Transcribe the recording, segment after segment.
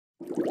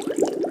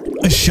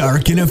A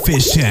shark in a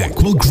fish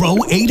tank will grow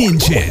 8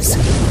 inches,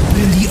 but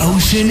in the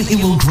ocean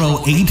it will grow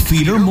 8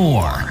 feet or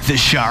more. The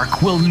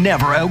shark will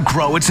never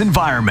outgrow its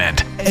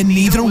environment, and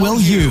neither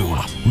will you.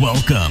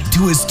 Welcome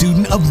to a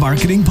Student of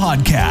Marketing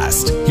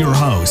podcast. Your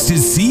host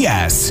is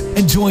CS,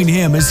 and join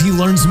him as he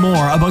learns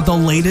more about the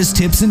latest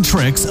tips and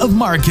tricks of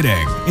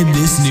marketing in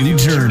this new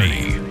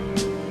journey.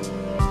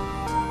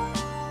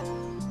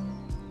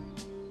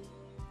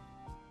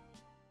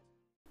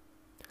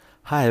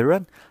 Hi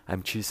everyone,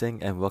 I'm Chee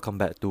Sheng and welcome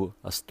back to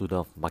A Student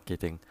of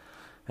Marketing.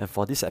 And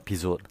for this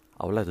episode,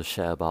 I would like to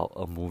share about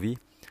a movie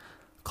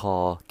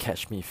called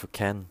Catch Me If You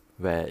Can,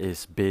 where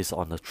it's based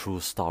on a true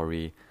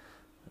story,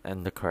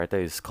 and the character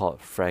is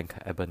called Frank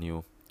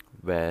Abagnale,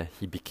 where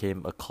he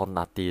became a con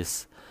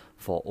artist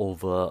for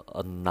over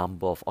a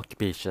number of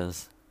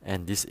occupations,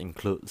 and this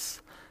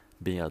includes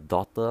being a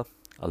doctor,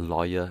 a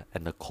lawyer,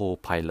 and a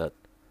co-pilot.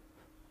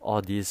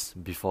 All this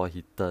before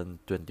he turned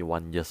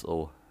 21 years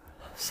old.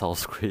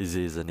 Sounds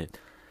crazy, isn't it?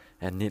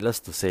 And needless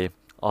to say,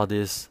 all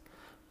this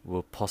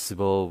were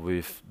possible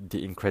with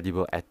the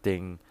incredible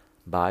acting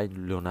by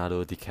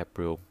Leonardo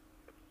DiCaprio.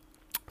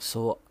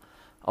 So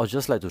I would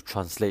just like to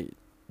translate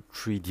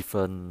 3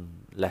 different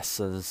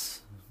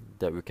lessons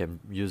that we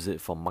can use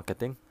it for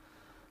marketing.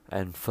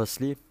 And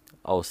firstly,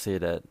 I would say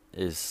that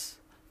is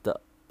the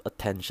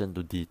attention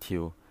to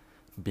detail,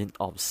 being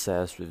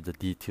obsessed with the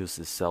details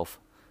itself.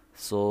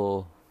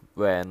 So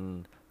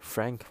when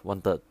Frank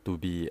wanted to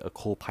be a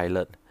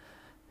co-pilot,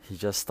 he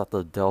just started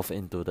to delve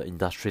into the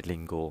industry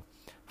lingo.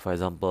 For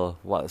example,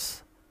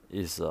 what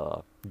is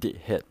a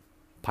deadhead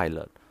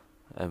pilot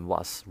and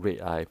what's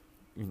red eye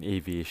in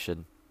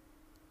aviation.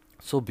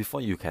 So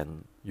before you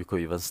could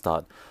even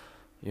start,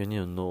 you need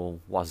to know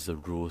what's the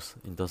rules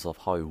in terms of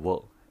how it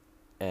works,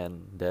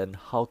 and then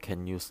how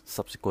can you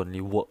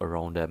subsequently work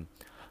around them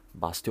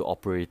but still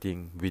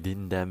operating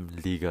within them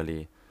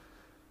legally.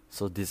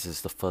 So this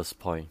is the first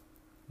point,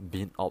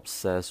 being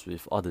obsessed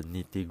with all the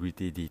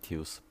nitty-gritty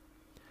details.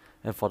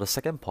 And for the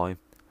second point,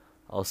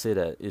 I'll say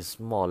that it's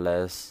more or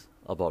less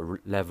about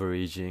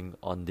leveraging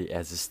on the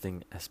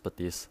existing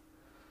expertise.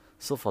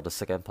 So for the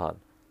second part,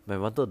 when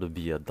I wanted to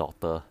be a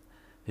doctor,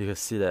 you can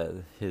see that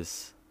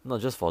he's not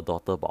just for a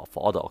doctor but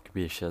for all the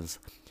occupations.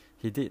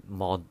 He did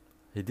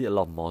a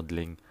lot of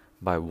modeling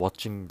by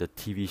watching the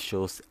TV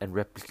shows and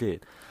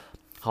replicate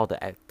how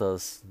the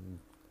actors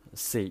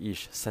say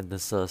each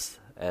sentences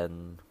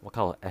and what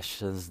kind of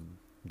actions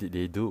did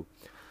they do.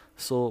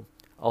 So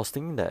I was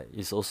thinking that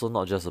it's also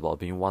not just about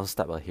being one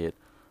step ahead,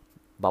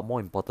 but more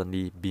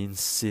importantly, being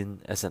seen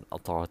as an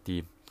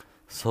authority.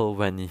 So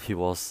when he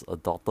was a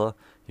doctor,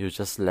 he would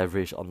just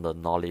leverage on the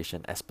knowledge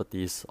and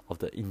expertise of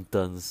the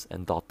interns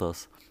and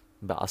doctors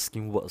by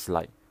asking words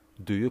like,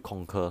 do you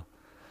concur?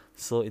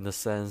 So in a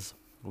sense,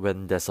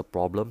 when there's a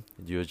problem,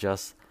 you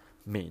just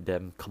make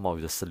them come up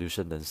with a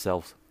solution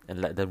themselves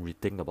and let them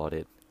rethink about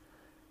it.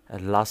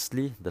 And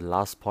lastly, the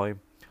last point,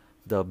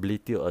 the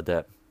ability to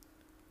adapt,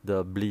 the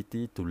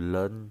ability to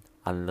learn,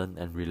 unlearn,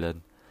 and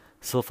relearn.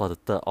 So for the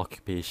third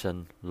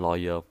occupation,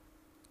 lawyer,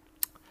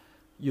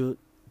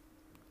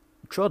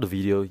 throughout the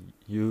video,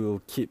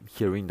 you keep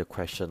hearing the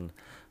question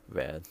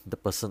where the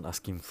person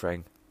asking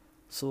Frank,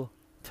 so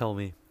tell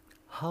me,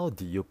 how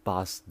did you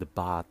pass the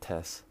bar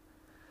test?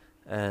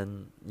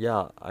 And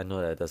yeah, I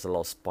know that there's a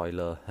lot of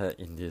spoiler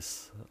in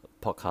this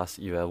podcast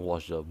if you haven't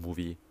watched the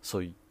movie,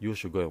 so you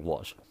should go and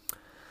watch.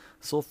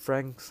 So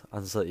Frank's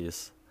answer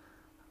is,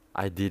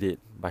 I did it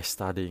by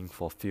studying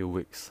for a few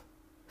weeks.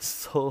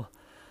 So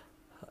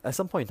at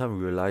some point in time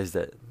we realized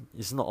that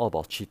it's not all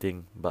about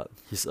cheating, but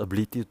his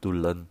ability to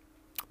learn,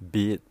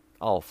 be it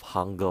out of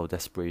hunger or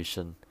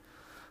desperation.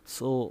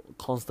 So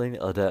constantly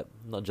adapt,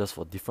 not just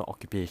for different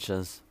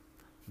occupations,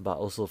 but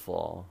also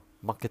for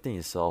marketing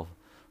itself.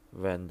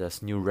 When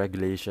there's new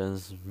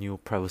regulations, new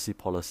privacy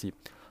policy,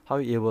 how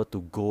are you able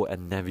to go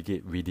and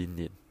navigate within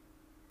it?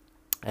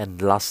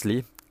 And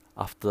lastly,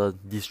 after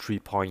these 3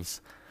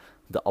 points,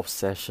 the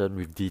obsession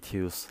with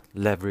details,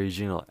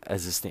 leveraging on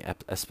existing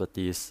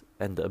expertise,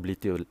 and the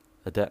ability to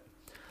adapt,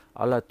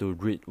 I'd like to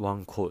read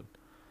one quote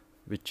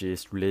which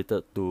is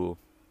related to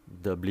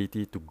the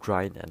ability to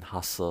grind and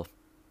hustle.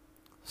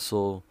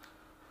 So,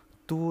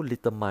 2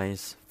 little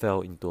mice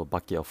fell into a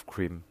bucket of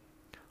cream.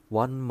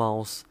 One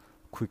mouse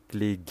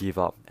quickly gave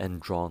up and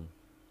drowned.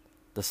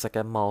 The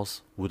second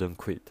mouse wouldn't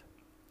quit.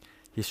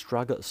 He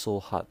struggled so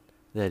hard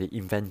that he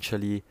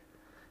eventually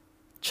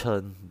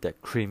churned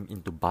that cream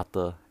into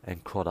butter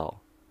and crawled out.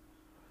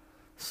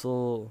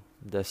 So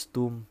there's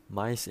 2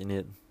 mice in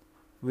it.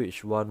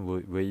 Which one will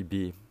it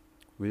be?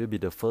 Will it be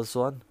the first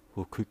one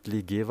who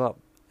quickly gave up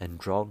and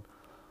drowned,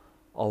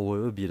 or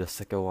will it be the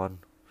second one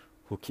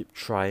who keep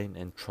trying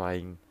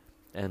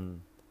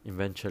and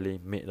eventually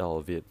made out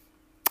of it?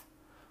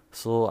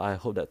 So I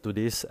hope that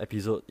today's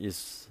episode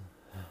is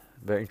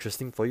very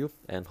interesting for you,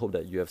 and hope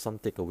that you have some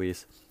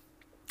takeaways.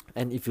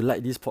 And if you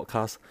like this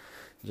podcast,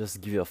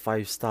 just give it a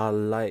 5-star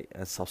like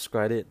and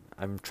subscribe it.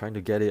 I'm trying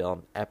to get it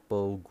on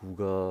Apple,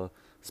 Google,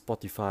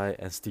 Spotify,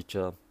 and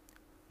Stitcher.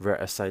 Very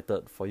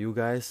excited for you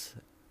guys.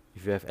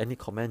 If you have any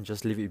comment,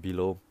 just leave it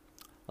below.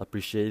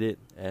 Appreciate it,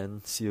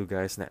 and see you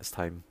guys next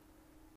time.